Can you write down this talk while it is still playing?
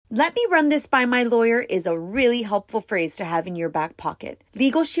"Let me run this by my lawyer" is a really helpful phrase to have in your back pocket.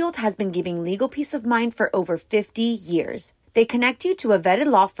 Legal Shield has been giving legal peace of mind for over 50 years. They connect you to a vetted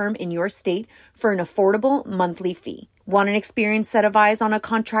law firm in your state for an affordable monthly fee. Want an experienced set of eyes on a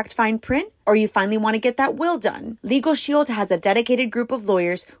contract fine print? Or you finally want to get that will done? Legal Shield has a dedicated group of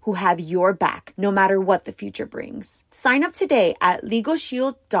lawyers who have your back, no matter what the future brings. Sign up today at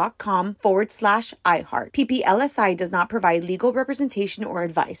LegalShield.com/iHeart. PPLSI does not provide legal representation or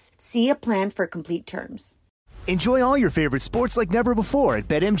advice. See a plan for complete terms. Enjoy all your favorite sports like never before at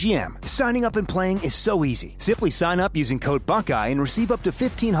BetMGM. Signing up and playing is so easy. Simply sign up using code Buckeye and receive up to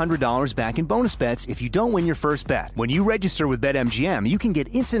 $1,500 back in bonus bets if you don't win your first bet. When you register with BetMGM, you can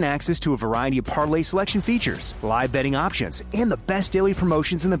get instant access to a variety of parlay selection features, live betting options, and the best daily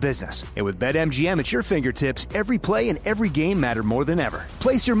promotions in the business. And with BetMGM at your fingertips, every play and every game matter more than ever.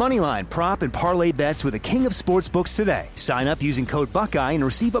 Place your moneyline, prop, and parlay bets with the king of sportsbooks today. Sign up using code Buckeye and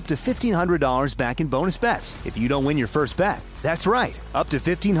receive up to $1,500 back in bonus bets if you don't win your first bet. That's right, up to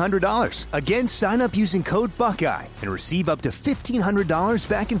 $1,500. Again, sign up using code Buckeye and receive up to $1,500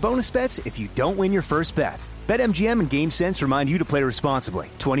 back in bonus bets if you don't win your first bet. BetMGM and GameSense remind you to play responsibly.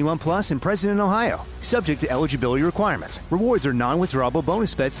 21 plus and present in Ohio. Subject to eligibility requirements. Rewards are non-withdrawable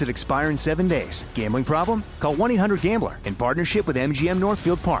bonus bets that expire in 7 days. Gambling problem? Call 1-800-GAMBLER in partnership with MGM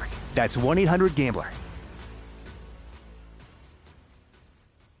Northfield Park. That's 1-800-GAMBLER.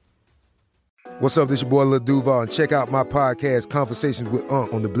 What's up, this your boy Lil Duval, and check out my podcast, Conversations with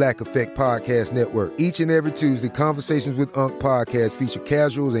Unc, on the Black Effect Podcast Network. Each and every Tuesday, Conversations with Unc podcast feature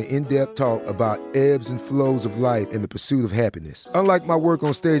casual and in-depth talk about ebbs and flows of life and the pursuit of happiness. Unlike my work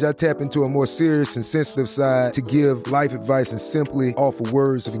on stage, I tap into a more serious and sensitive side to give life advice and simply offer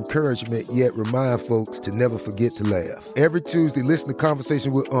words of encouragement, yet remind folks to never forget to laugh. Every Tuesday, listen to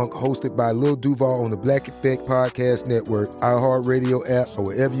Conversation with Unc, hosted by Lil Duval on the Black Effect Podcast Network, iHeartRadio app, or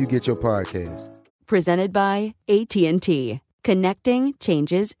wherever you get your podcasts. Presented by AT&T. Connecting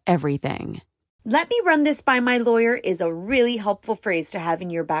changes everything. "Let me run this by my lawyer" is a really helpful phrase to have in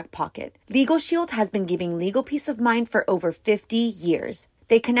your back pocket. Legal Shield has been giving legal peace of mind for over 50 years.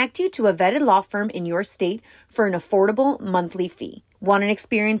 They connect you to a vetted law firm in your state for an affordable monthly fee. Want an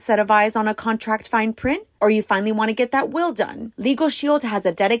experienced set of eyes on a contract fine print? Or you finally want to get that will done? Legal Shield has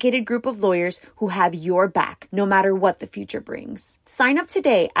a dedicated group of lawyers who have your back, no matter what the future brings. Sign up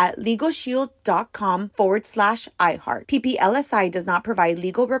today at LegalShield.com/iHeart. PPLSI does not provide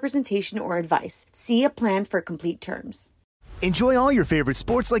legal representation or advice. See a plan for complete terms. Enjoy all your favorite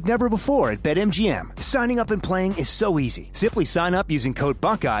sports like never before at BetMGM. Signing up and playing is so easy. Simply sign up using code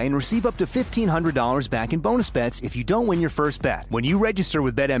Buckeye and receive up to $1,500 back in bonus bets if you don't win your first bet. When you register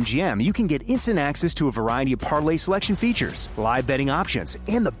with BetMGM, you can get instant access to a variety of parlay selection features, live betting options,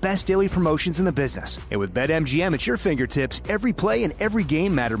 and the best daily promotions in the business. And with BetMGM at your fingertips, every play and every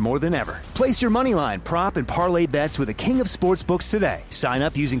game matter more than ever. Place your moneyline, prop, and parlay bets with the king of sportsbooks today. Sign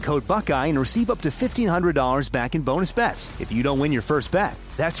up using code Buckeye and receive up to $1,500 back in bonus bets if you don't win your first bet.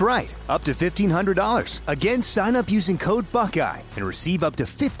 That's right, up to $1,500. Again, sign up using code Buckeye and receive up to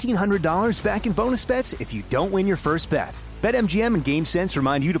 $1,500 back in bonus bets if you don't win your first bet. BetMGM and GameSense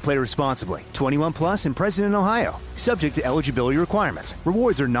remind you to play responsibly. 21 plus and present in Ohio. Subject to eligibility requirements.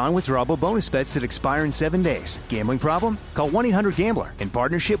 Rewards are non-withdrawable bonus bets that expire in 7 days. Gambling problem? Call 1-800-GAMBLER in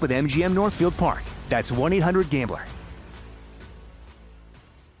partnership with MGM Northfield Park. That's 1-800-GAMBLER.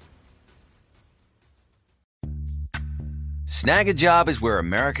 Snag a Job is where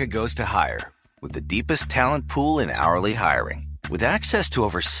America goes to hire, with the deepest talent pool in hourly hiring. With access to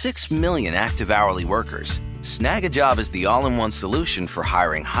over 6 million active hourly workers, Snag a Job is the all-in-one solution for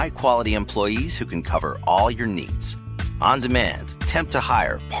hiring high-quality employees who can cover all your needs. On demand, temp to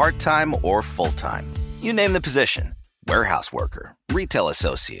hire, part-time or full-time. You name the position. Warehouse worker, retail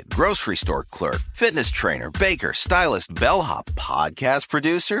associate, grocery store clerk, fitness trainer, baker, stylist, bellhop, podcast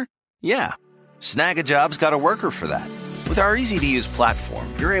producer. Yeah, Snag a Job's got a worker for that. With our easy-to-use platform,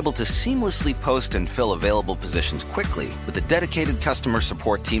 you're able to seamlessly post and fill available positions quickly with a dedicated customer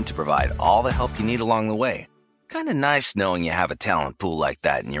support team to provide all the help you need along the way. Kind of nice knowing you have a talent pool like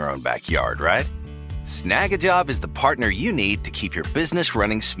that in your own backyard, right? Snag a Job is the partner you need to keep your business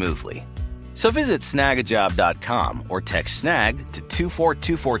running smoothly. So visit snagajob.com or text SNAG to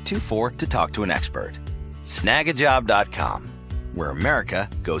 242424 to talk to an expert. Snagajob.com, where America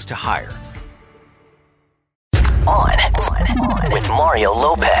goes to hire. On with Mario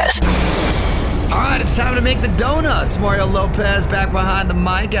Lopez. All right, it's time to make the donuts. Mario Lopez back behind the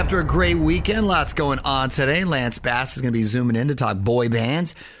mic after a great weekend. Lots going on today. Lance Bass is going to be zooming in to talk boy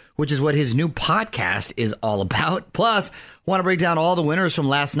bands. which is what his new podcast is all about. Plus, want to break down all the winners from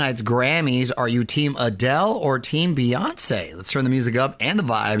last night's Grammys. Are you Team Adele or Team Beyonce? Let's turn the music up and the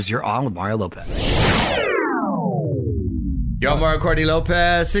vibes. You're on with Mario Lopez. Yo, Mario Courtney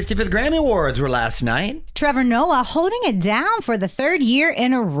Lopez. 65th Grammy Awards were last night. Trevor Noah holding it down for the third year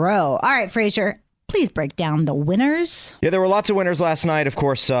in a row. All right, Frazier, please break down the winners. Yeah, there were lots of winners last night. Of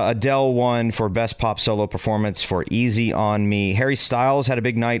course, Adele won for Best Pop Solo Performance for Easy on Me. Harry Styles had a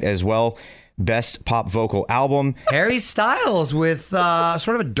big night as well. Best Pop Vocal Album. Harry Styles with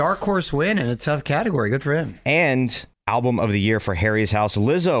sort of a dark horse win in a tough category. Good for him. And Album of the Year for Harry's House.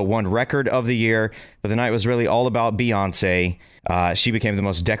 Lizzo won Record of the Year, but the night was really all about Beyonce. She became the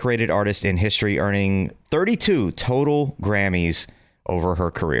most decorated artist in history, earning 32 total Grammys over her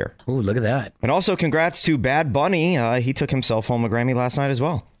career. Ooh, look at that. And also congrats to Bad Bunny. He took himself home a Grammy last night as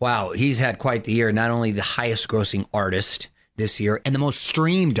well. Wow, he's had quite the year. Not only the highest grossing artist this year and the most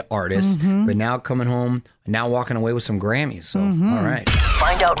streamed artist, but now coming home, now walking away with some Grammys. So, all right.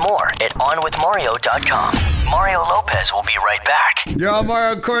 Find out more at onwithmario.com. Mario Lopez will be right back. Yo,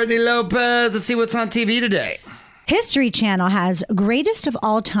 Mario Courtney Lopez. Let's see what's on TV today. History Channel has Greatest of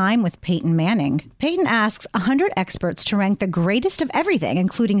All Time with Peyton Manning. Peyton asks 100 experts to rank the greatest of everything,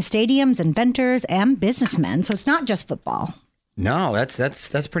 including stadiums, inventors, and businessmen. So it's not just football. No,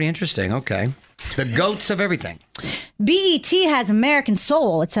 that's pretty interesting. Okay. The goats of everything. BET has American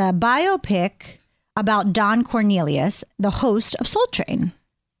Soul. It's a biopic about Don Cornelius, the host of Soul Train.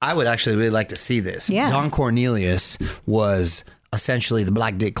 I would actually really like to see this. Yeah. Don Cornelius was essentially the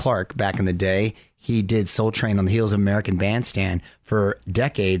Black Dick Clark back in the day. He did Soul Train on the heels of American Bandstand for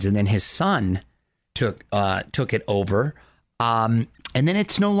decades, and then his son took it over. And then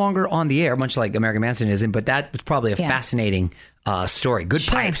it's no longer on the air, much like American Bandstand isn't, but that was probably a fascinating story. Good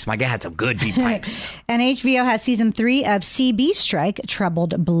pipes. My guy had some good deep pipes. And HBO has season 3 of CB Strike,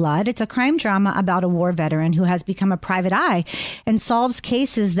 Troubled Blood. It's a crime drama about a war veteran who has become a private eye and solves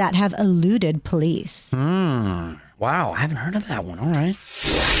cases that have eluded police. Wow, I haven't heard of that one. All right.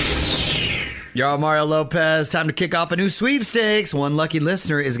 Yo, Mario Lopez. Time to kick off a new sweepstakes. One lucky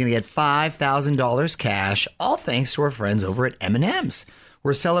listener is going to get $5,000 cash, all thanks to our friends over at M&M's.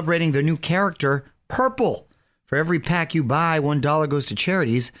 We're celebrating their new character, Purple. For every pack you buy, $1 goes to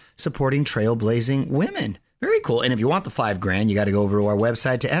charities supporting trailblazing women. Very cool. And if you want the $5,000, you got to go over to our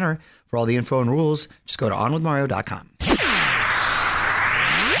website to enter. For all the info and rules, just go to onwithmario.com.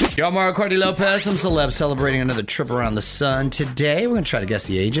 Yo, Mario Courtney Lopez, some celebs celebrating another trip around the sun. Today, we're going to try to guess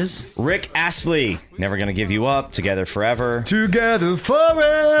the ages. Rick Astley, Never Gonna Give You Up, Together Forever. Together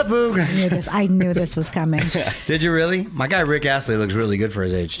forever. I knew this was coming. Did you really? My guy Rick Astley looks really good for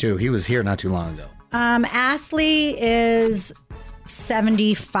his age, too. He was here not too long ago. Astley is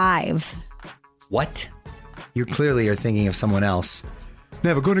 75. What? You clearly are thinking of someone else.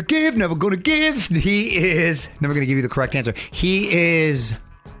 Never gonna give, never gonna give. He is, never gonna give you the correct answer. He is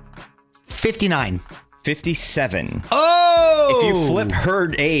 59. 57. Oh! If you flip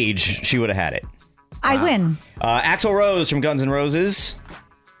her age, she would have had it. I win. Axl Rose from Guns N' Roses.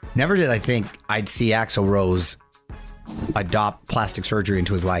 Never did I think I'd see Axl Rose adopt plastic surgery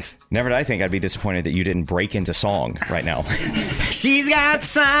into his life. Never did I think I'd be disappointed that you didn't break into song right now. She's got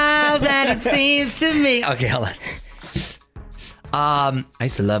smile that it seems to me. Okay, hold on. I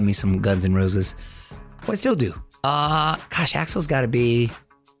used to love me some Guns N' Roses. Well, I still do. Gosh, Axl's got to be...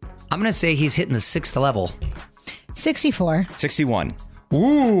 I'm going to say he's hitting the 6th level. 64. 61.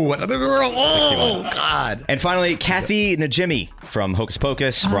 Ooh, another girl. Oh, 61. God. And finally, Kathy Najimy from Hocus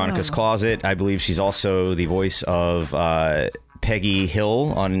Pocus, Veronica's Closet. I believe she's also the voice of Peggy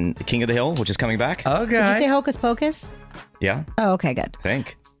Hill on King of the Hill, which is coming back. Okay. Did you say Hocus Pocus? Yeah. Oh, okay, good. I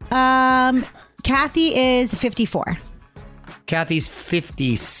think. Kathy is 54. Kathy's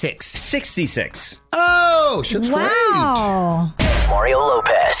 56. 66. Oh, shit's Wow. Mario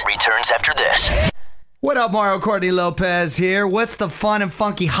Lopez returns after this. What up, Mario Courtney Lopez here. What's the fun and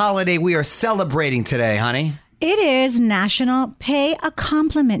funky holiday we are celebrating today, honey? It is National Pay a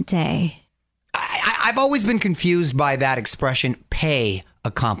Compliment Day. I've always been confused by that expression, pay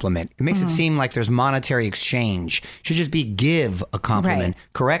a compliment. It makes it seem like there's monetary exchange. It should just be give a compliment,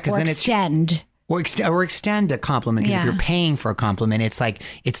 correct? Or extend. Or extend a compliment, because if you're paying for a compliment, it's like,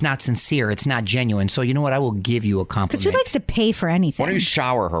 it's not sincere, it's not genuine. So you know what? I will give you a compliment. Because who likes to pay for anything? Why don't you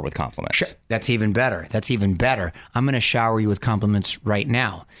shower her with compliments? Sure. That's even better. That's even better. I'm going to shower you with compliments right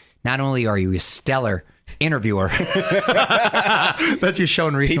now. Not only are you a stellar interviewer that you've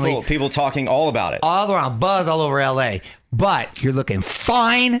shown recently. People talking all about it. All around, buzz all over LA. But you're looking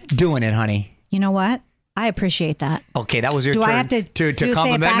fine doing it, honey. You know what? I appreciate that. Okay, that was your Do turn I have to say it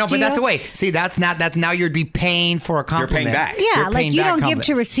compliment. back No, to but that's you? the way. See, that's now you'd be paying for a compliment. paying back. Yeah, You're like paying you back don't give compliment.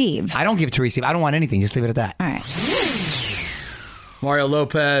 to receive. I don't give to receive. I don't want anything. Just leave it at that. All right. Mario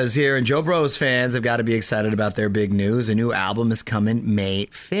Lopez here, and Joe Bros fans have got to be excited about their big news. A new album is coming May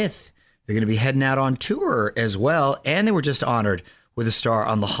 5th. They're going to be heading out on tour as well, and they were just honored with a star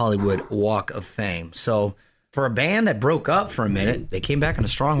on the Hollywood Walk of Fame. So for a band that broke up for a minute, they came back in a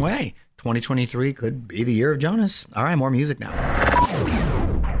strong way. 2023 could be the year of Jonas. All right, more music now.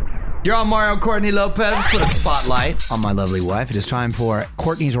 You're on Mario Courtney Lopez. Let's put a spotlight on my lovely wife. It is time for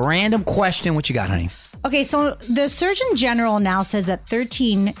Courtney's random question. What you got, honey? Okay, so the Surgeon General now says that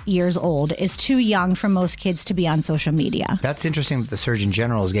 13 years old is too young for most kids to be on social media. That's interesting that the Surgeon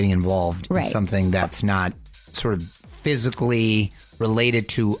General is getting involved in Right. something that's not sort of physically related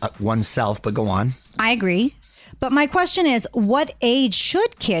to oneself, but go on. I agree. But my question is, what age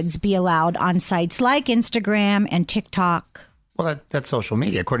should kids be allowed on sites like Instagram and TikTok? Well, that's social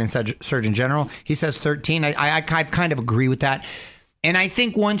media. According to Surgeon General, he says 13. I kind of agree with that. And I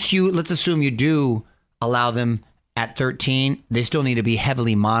think once let's assume you do allow them at 13, they still need to be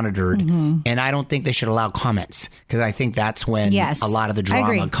heavily monitored. Mm-hmm. And I don't think they should allow comments because I think that's when Yes, a lot of the I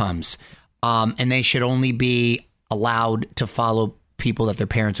agree. drama comes. And they should only be allowed to follow people that their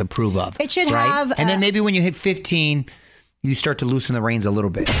parents approve of. It should right? have, And then maybe when you hit 15, you start to loosen the reins a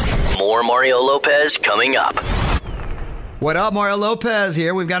little bit. More Mario Lopez coming up. What up, Mario Lopez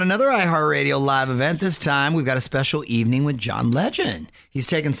here. We've got another iHeartRadio live event. This time, we've got a special evening with John Legend. He's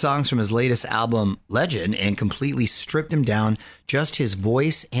taken songs from his latest album, Legend, and completely stripped him down, just his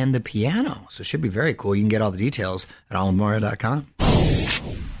voice and the piano. So it should be very cool. You can get all the details at allmario.com.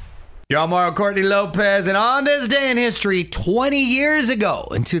 You're on Mario Courtney Lopez, and on this day in history, 20 years ago,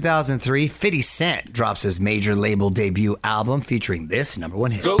 in 2003, 50 Cent drops his major label debut album featuring this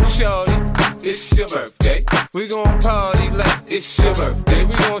 #1 hit. Go shorty, it's your birthday. We gon' party like it's your birthday.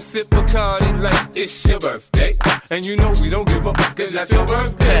 We gon' sip Bacardi like it's your birthday. And you know we don't give up, cause that's your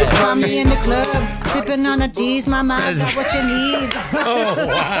birthday. Find me in the club, sipping on a D's. My mind got what you need. Oh,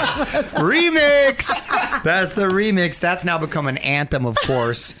 wow. Remix! That's the remix. That's now become an anthem, of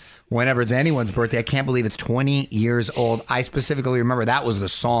course. Whenever it's anyone's birthday, I can't believe it's 20 years old. I specifically remember that was the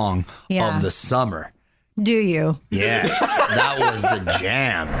song Yeah. of the summer. Do you? Yes, that was the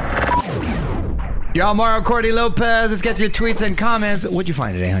jam. Y'all, Mario Courtney Lopez. Let's get to your tweets and comments. What'd you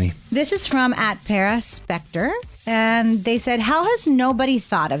find today, honey? This is from @Paraspector, and they said, "How has nobody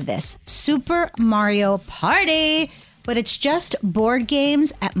thought of this? Super Mario Party." But it's just board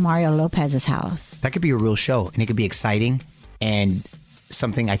games at Mario Lopez's house. That could be a real show, and it could be exciting and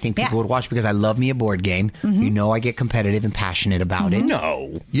something I think people would watch because I love me a board game. Mm-hmm. You know I get competitive and passionate about it.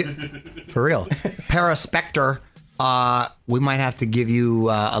 No. Yeah, for real. Paraspector, we might have to give you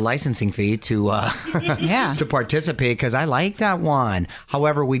a licensing fee to to participate because I like that one.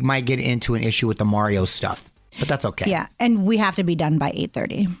 However, we might get into an issue with the Mario stuff, but that's okay. Yeah, and we have to be done by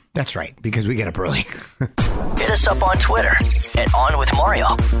 8:30. That's right, because we get up early. Hit us up on Twitter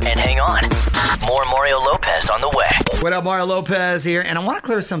 @OnWithMario. And hang on, more Mario Lopez on the way. What up, Mario Lopez here. And I want to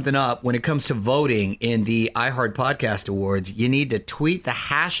clear something up when it comes to voting in the iHeart Podcast Awards. You need to tweet the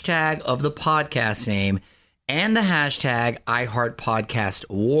hashtag of the podcast name and the hashtag iHeart Podcast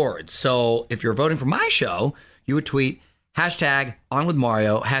Awards. So if you're voting for my show, you would tweet hashtag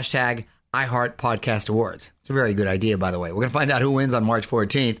OnWithMario, hashtag iHeart Podcast Awards. It's a very good idea, by the way. We're going to find out who wins on March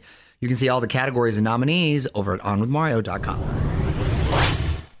 14th. You can see all the categories and nominees over at onwithmario.com.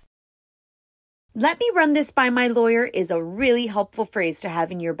 Let me run this by my lawyer is a really helpful phrase to have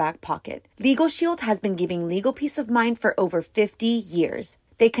in your back pocket. Legal Shield has been giving legal peace of mind for over 50 years.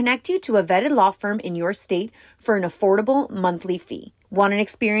 They connect you to a vetted law firm in your state for an affordable monthly fee. Want an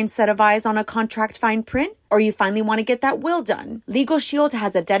experienced set of eyes on a contract fine print? Or you finally want to get that will done? Legal Shield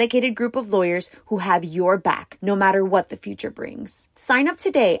has a dedicated group of lawyers who have your back, no matter what the future brings. Sign up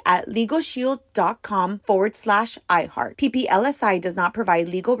today at LegalShield.com/iHeart. PPLSI does not provide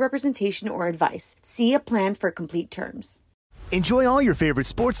legal representation or advice. See a plan for complete terms. Enjoy all your favorite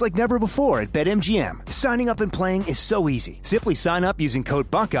sports like never before at BetMGM. Signing up and playing is so easy. Simply sign up using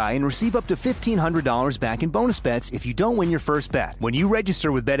code Buckeye and receive up to $1,500 back in bonus bets if you don't win your first bet. When you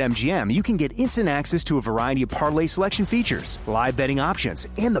register with BetMGM, you can get instant access to a variety of parlay selection features, live betting options,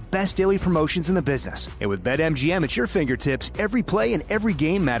 and the best daily promotions in the business. And with BetMGM at your fingertips, every play and every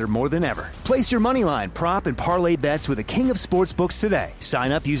game matter more than ever. Place your moneyline, prop, and parlay bets with the king of sportsbooks today.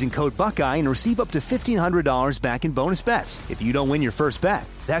 Sign up using code Buckeye and receive up to $1,500 back in bonus bets if you don't win your first bet.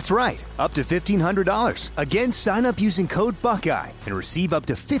 That's right, up to $1,500. Again, sign up using code Buckeye and receive up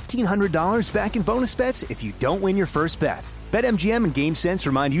to $1,500 back in bonus bets if you don't win your first bet. BetMGM and GameSense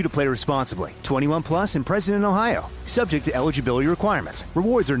remind you to play responsibly. 21 plus and present in Ohio. Subject to eligibility requirements.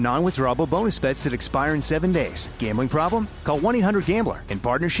 Rewards are non-withdrawable bonus bets that expire in 7 days. Gambling problem? Call 1-800-GAMBLER in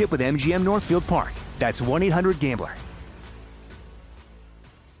partnership with MGM Northfield Park. That's 1-800-GAMBLER.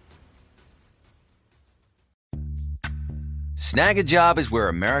 Snag a Job is where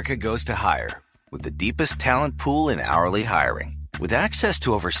America goes to hire, with the deepest talent pool in hourly hiring. With access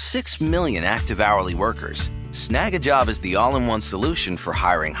to over 6 million active hourly workers, Snag a Job is the all-in-one solution for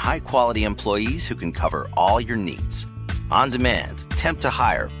hiring high-quality employees who can cover all your needs. On demand, temp to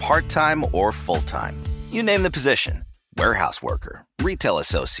hire, part-time or full-time. You name the position. Warehouse worker, retail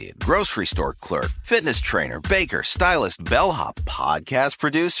associate, grocery store clerk, fitness trainer, baker, stylist, bellhop, podcast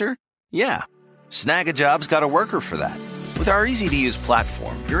producer. Yeah, Snag a Job's got a worker for that. With our easy-to-use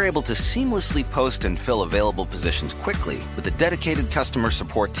platform, you're able to seamlessly post and fill available positions quickly with a dedicated customer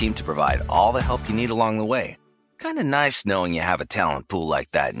support team to provide all the help you need along the way. Kind of nice knowing you have a talent pool like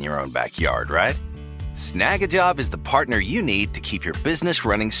that in your own backyard, right? Snag a Job is the partner you need to keep your business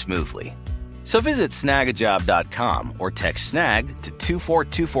running smoothly. So visit snagajob.com or text snag to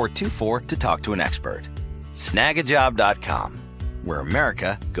 242424 to talk to an expert. Snagajob.com, where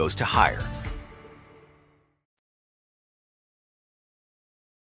America goes to hire.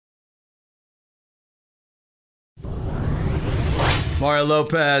 Mario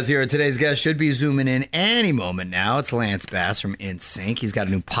Lopez here. Today's guest should be zooming in any moment now. It's Lance Bass from NSYNC. He's got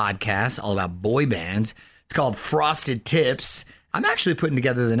a new podcast all about boy bands. It's called Frosted Tips. I'm actually putting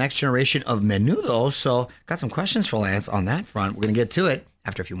together the next generation of Menudo, so got some questions for Lance on that front. We're going to get to it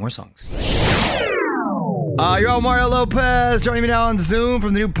after a few more songs. You're all Mario Lopez joining me now on Zoom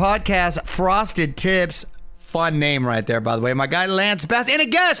from the new podcast, Frosted Tips. Fun name right there, by the way. My guy, Lance Bass. And a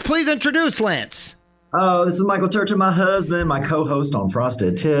guest, please introduce Lance. Oh, this is Michael Turchin, my husband, my co-host on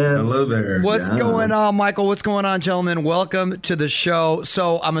Frosted Tips. Hello there. What's going on, Michael? What's going on, gentlemen? Welcome to the show.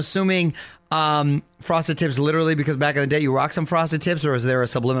 So I'm assuming Frosted Tips literally because back in the day you rock some Frosted Tips, or is there a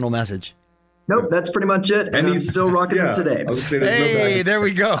subliminal message? Nope, that's pretty much it. And he's still rocking it today. Hey, there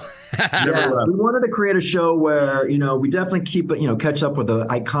we go. We wanted to create a show where, we definitely catch up with the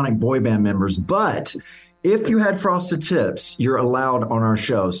iconic boy band members, but if you had Frosted Tips, you're allowed on our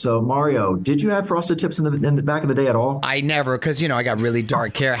show. So, Mario, did you have Frosted Tips in the back of the day at all? I never, because I got really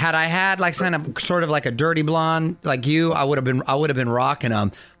dark hair. Had I had sort of like a dirty blonde like you, I would have been rocking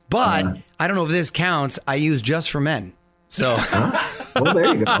them. But I don't know if this counts. I use Just for Men. So, well,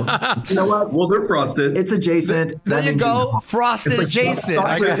 there you go. You know what? Well, they're frosted. It's adjacent. There you go. Frosted adjacent.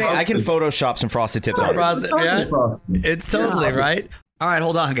 I can Photoshop some Frosted Tips on it. Yeah? It's totally right. All right,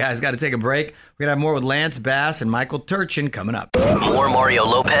 hold on, guys. Got to take a break. We're going to have more with Lance Bass and Michael Turchin coming up. More Mario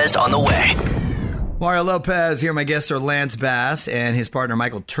Lopez on the way. Mario Lopez here. My guests are Lance Bass and his partner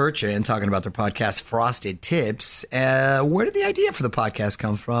Michael Turchin talking about their podcast, Frosted Tips. Where did the idea for the podcast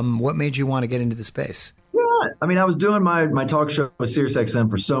come from? What made you want to get into the space? Yeah, I was doing my talk show with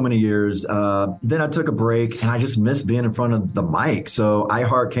SiriusXM for so many years. Then I took a break, and I just missed being in front of the mic. So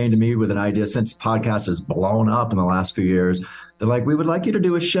iHeart came to me with an idea since podcast has blown up in the last few years. They're like, we would like you to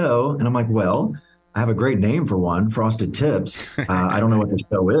do a show. And I'm like, well, I have a great name for one, Frosted Tips. I don't know what the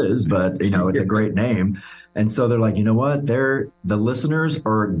show is, but, it's a great name. And so they're like, you know what? The listeners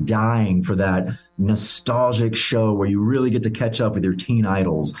are dying for that nostalgic show where you really get to catch up with your teen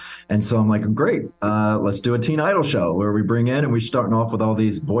idols. And so I'm like, great, let's do a teen idol show where we bring in and we're starting off with all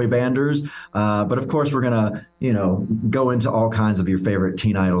these boy banders. But of course, we're going to, go into all kinds of your favorite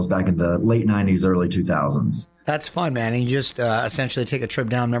teen idols back in the late 90s, early 2000s. That's fun, man. And you just essentially take a trip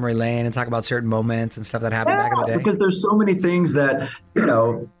down memory lane and talk about certain moments and stuff that happened back in the day. Because there's so many things that,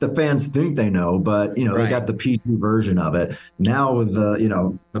 the fans think they know, but, they got the PG version of it. Now with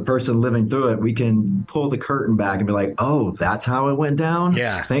the person living through it, we can pull the curtain back and be like, oh, that's how it went down?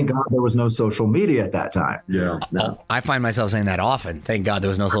 Yeah. Thank God there was no social media at that time. Yeah. No. I find myself saying that often. Thank God there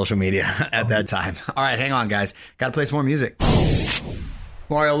was no social media at that time. All right, hang on, guys. Got to play some more music.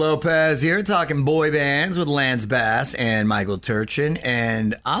 Mario Lopez here, talking boy bands with Lance Bass and Michael Turchin.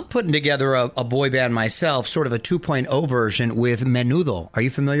 And I'm putting together a boy band myself, sort of a 2.0 version with Menudo. Are you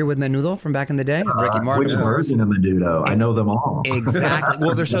familiar with Menudo from back in the day? Ricky Martin. Which version of Menudo? I know them all. Exactly.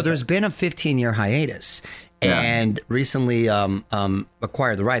 Well, there's been a 15-year hiatus. Yeah. And recently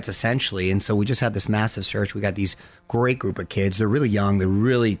acquired the rights, essentially. And so we just had this massive search. We got these great group of kids. They're really young. They're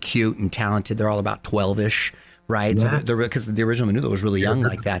really cute and talented. They're all about 12-ish. Right, yeah. So because the original Menudo was really young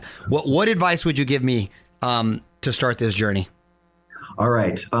like that. What advice would you give me to start this journey? All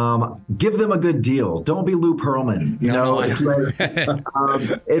right. Give them a good deal. Don't be Lou Pearlman. It's like,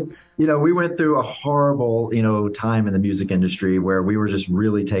 we went through a horrible, time in the music industry where we were just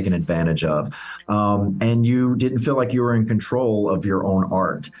really taken advantage of. And you didn't feel like you were in control of your own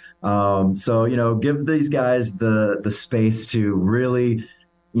art. So, give these guys the space to really,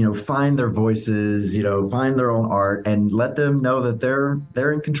 find their voices, find their own art, and let them know that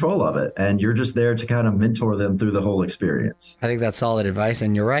they're in control of it. And you're just there to kind of mentor them through the whole experience. I think that's solid advice.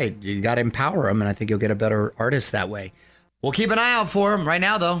 And you're right. You got to empower them. And I think you'll get a better artist that way. We'll keep an eye out for them. Right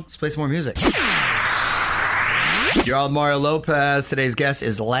now, though, let's play some more music. You're on Mario Lopez. Today's guest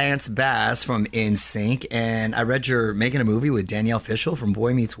is Lance Bass from NSYNC. And I read you're making a movie with Danielle Fishel from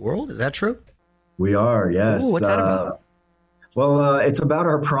Boy Meets World. Is that true? We are, yes. Ooh, what's that about? Well, it's about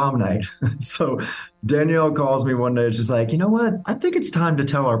our prom night. So Danielle calls me one day. She's like, you know what? I think it's time to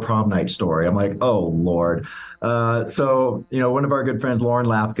tell our prom night story. I'm like, oh, Lord. So, one of our good friends, Lauren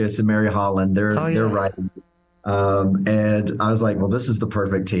Lapkus and Mary Holland, they're writing. And I was like, well, this is the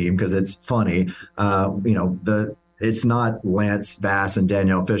perfect team because it's funny. It's not Lance Bass and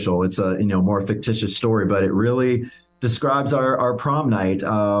Danielle Fishel. It's a, more fictitious story, but it really describes our prom night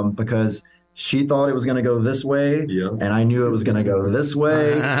because she thought it was going to go this way, and I knew it was going to go this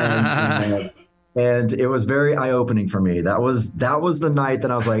way, and it was very eye-opening for me. That was the night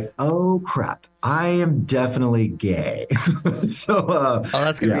that I was like, "Oh crap, I am definitely gay." So,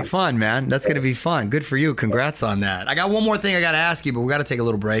 that's gonna be fun, man. That's gonna be fun. Good for you. Congrats on that. I got one more thing I got to ask you, but we got to take a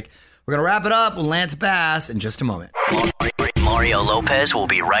little break. We're gonna wrap it up with Lance Bass in just a moment. Mario Lopez will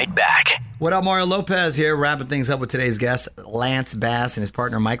be right back. What up, Mario Lopez here, wrapping things up with today's guest, Lance Bass, and his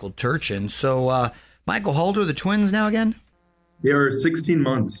partner, Michael Turchin. So, Michael, how old are the twins now again? They are 16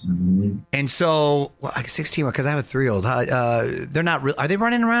 months. Mm-hmm. And so, 16, because I have a 3-year-old. They're not are they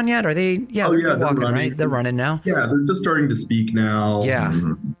running around yet? Are they? Yeah, they're walking, running. Right? They're running now? Yeah, they're just starting to speak now. Yeah.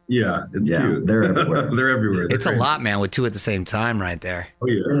 Yeah, it's cute. They're everywhere. They're everywhere. It's a lot, man, with two at the same time right there. Oh,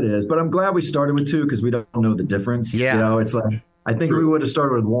 yeah. It is. But I'm glad we started with 2 because we don't know the difference. Yeah. It's like, I think if we would have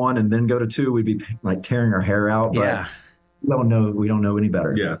started with 1 and then go to 2, we'd be like tearing our hair out. But we don't know any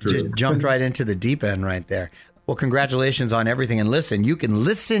better. Yeah, true. Just jumped right into the deep end right there. Well, congratulations on everything. And listen, you can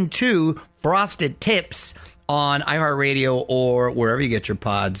listen to Frosted Tips on iHeartRadio or wherever you get your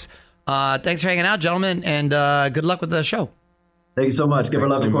pods. Thanks for hanging out, gentlemen, and good luck with the show. Thank you so much. Give her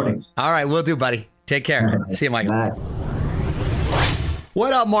love to Courtney. All right, will do, buddy. Take care. See you, Michael. Bye.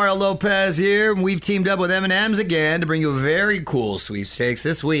 What up, Mario Lopez here. We've teamed up with M&M's again to bring you a very cool sweepstakes.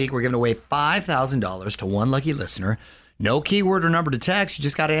 This week, we're giving away $5,000 to one lucky listener. No keyword or number to text. You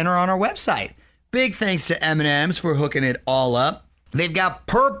just got to enter on our website. Big thanks to M&M's for hooking it all up. They've got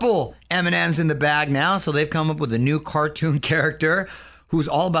purple M&M's in the bag now, so they've come up with a new cartoon character who's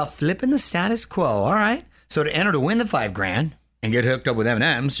all about flipping the status quo. All right. So to enter to win the $5,000 and get hooked up with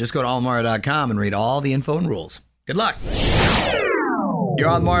M&M's, just go to allmario.com and read all the info and rules. Good luck. You're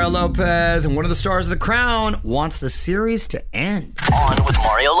on Mario Lopez, and one of the stars of The Crown wants the series to end. On with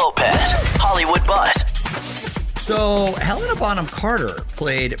Mario Lopez, Hollywood Buzz. So, Helena Bonham Carter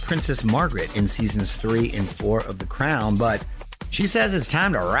played Princess Margaret in seasons 3 and 4 of The Crown, but she says it's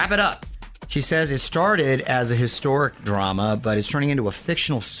time to wrap it up. She says it started as a historic drama, but it's turning into a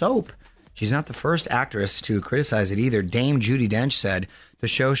fictional soap. She's not the first actress to criticize it either. Dame Judi Dench said the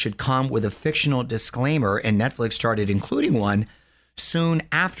show should come with a fictional disclaimer, and Netflix started including one soon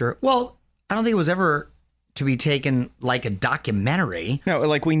after. Well, I don't think it was ever to be taken like a documentary. No,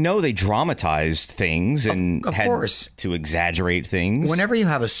 like we know they dramatized things and of course, to exaggerate things. Whenever you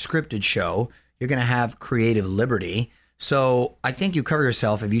have a scripted show, you're going to have creative liberty. So I think you cover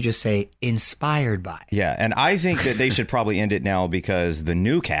yourself if you just say inspired by. Yeah, and I think that they should probably end it now because the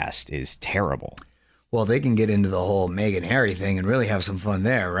new cast is terrible. Well, they can get into the whole Meghan Harry thing and really have some fun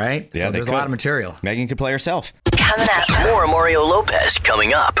there, right? Yeah, so there's a lot of material. Meghan could play herself. Coming up. More Mario Lopez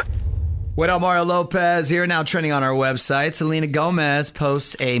coming up. What up, Mario Lopez here, now trending on our website. Selena Gomez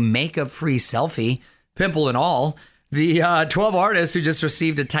posts a makeup-free selfie, pimple and all. The 12 artists who just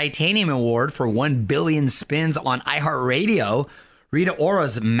received a Titanium Award for 1 billion spins on iHeartRadio. Rita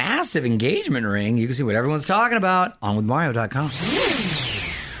Ora's massive engagement ring. You can see what everyone's talking about on withmario.com.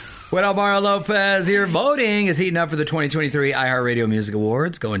 What up, Mario Lopez here. Voting is heating up for the 2023 iHeartRadio Music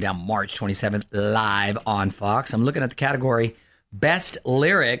Awards, going down March 27th live on Fox. I'm looking at the category Best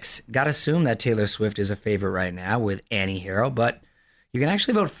Lyrics. Got to assume that Taylor Swift is a favorite right now with Anti-Hero, but you can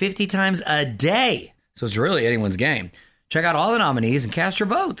actually vote 50 times a day. So it's really anyone's game. Check out all the nominees and cast your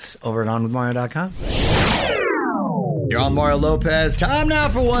votes over at onwithmario.com. You're on Mario Lopez. Time now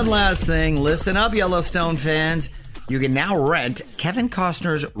for one last thing. Listen up, Yellowstone fans. You can now rent Kevin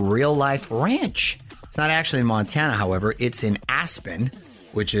Costner's real-life ranch. It's not actually in Montana, however. It's in Aspen,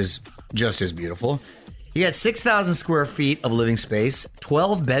 which is just as beautiful. You got 6,000 square feet of living space,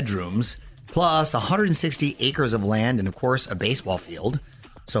 12 bedrooms, plus 160 acres of land, and of course, a baseball field.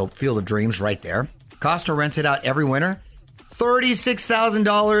 So, Field of Dreams right there. Costner rents it out every winter.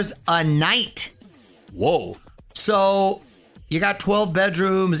 $36,000 a night. Whoa. So, you got 12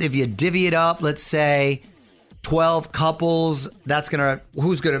 bedrooms. If you divvy it up, let's say 12 couples, that's going to...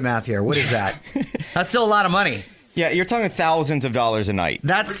 Who's good at math here? What is that? That's still a lot of money. Yeah, you're talking thousands of dollars a night.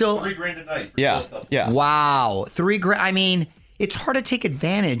 That's still... $3,000 a night. Yeah. Wow. $3,000. I mean, it's hard to take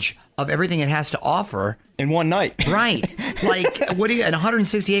advantage of everything it has to offer in one night. Right. Like, what do you... And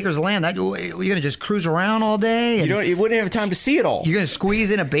 160 acres of land, you're going to just cruise around all day? You wouldn't have time to see it all. You're going to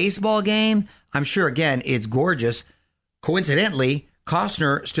squeeze in a baseball game? I'm sure, again, it's gorgeous. Coincidentally,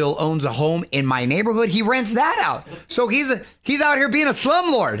 Costner still owns a home in my neighborhood. He rents that out. So he's out here being a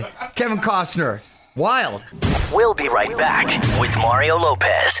slumlord, Kevin Costner. Wild. We'll be right back with Mario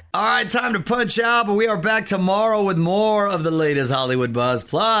Lopez. All right, time to punch out, but we are back tomorrow with more of the latest Hollywood buzz,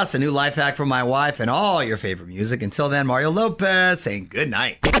 plus a new life hack from my wife and all your favorite music. Until then, Mario Lopez saying good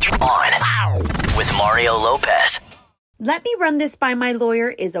night. On with Mario Lopez. Let me run this by my lawyer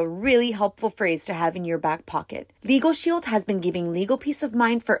is a really helpful phrase to have in your back pocket. Legal Shield has been giving legal peace of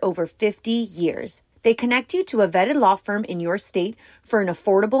mind for over 50 years. They connect you to a vetted law firm in your state for an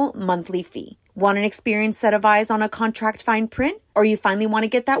affordable monthly fee. Want an experienced set of eyes on a contract fine print? Or you finally want to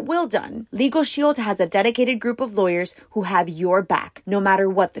get that will done? Legal Shield has a dedicated group of lawyers who have your back, no matter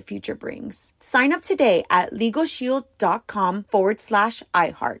what the future brings. Sign up today at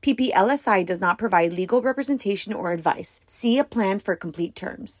LegalShield.com/iHeart. PPLSI does not provide legal representation or advice. See a plan for complete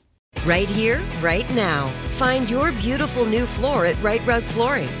terms. Right here, right now. Find your beautiful new floor at Right Rug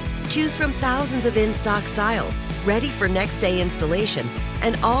Flooring. Choose from thousands of in-stock styles, ready for next day installation,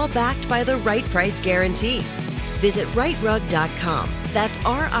 and all backed by the right price guarantee. Visit rightrug.com. That's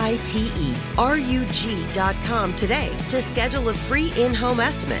RITERUG.com today to schedule a free in-home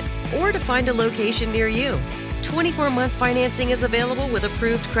estimate or to find a location near you. 24-month financing is available with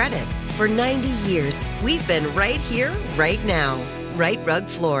approved credit. For 90 years, we've been right here, right now. Right Rug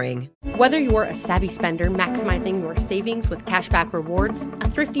Flooring. Whether you're a savvy spender maximizing your savings with cashback rewards, a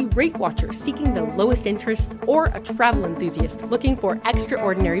thrifty rate watcher seeking the lowest interest, or a travel enthusiast looking for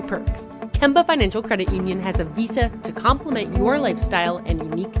extraordinary perks, Kemba Financial Credit Union has a visa to complement your lifestyle and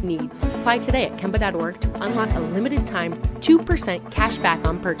unique needs. Apply today at Kemba.org to unlock a limited time 2% cash back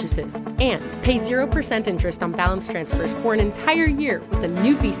on purchases and pay 0% interest on balance transfers for an entire year with a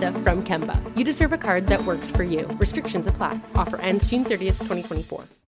new visa from Kemba. You deserve a card that works for you. Restrictions apply. Offer ends June 30th, 2024.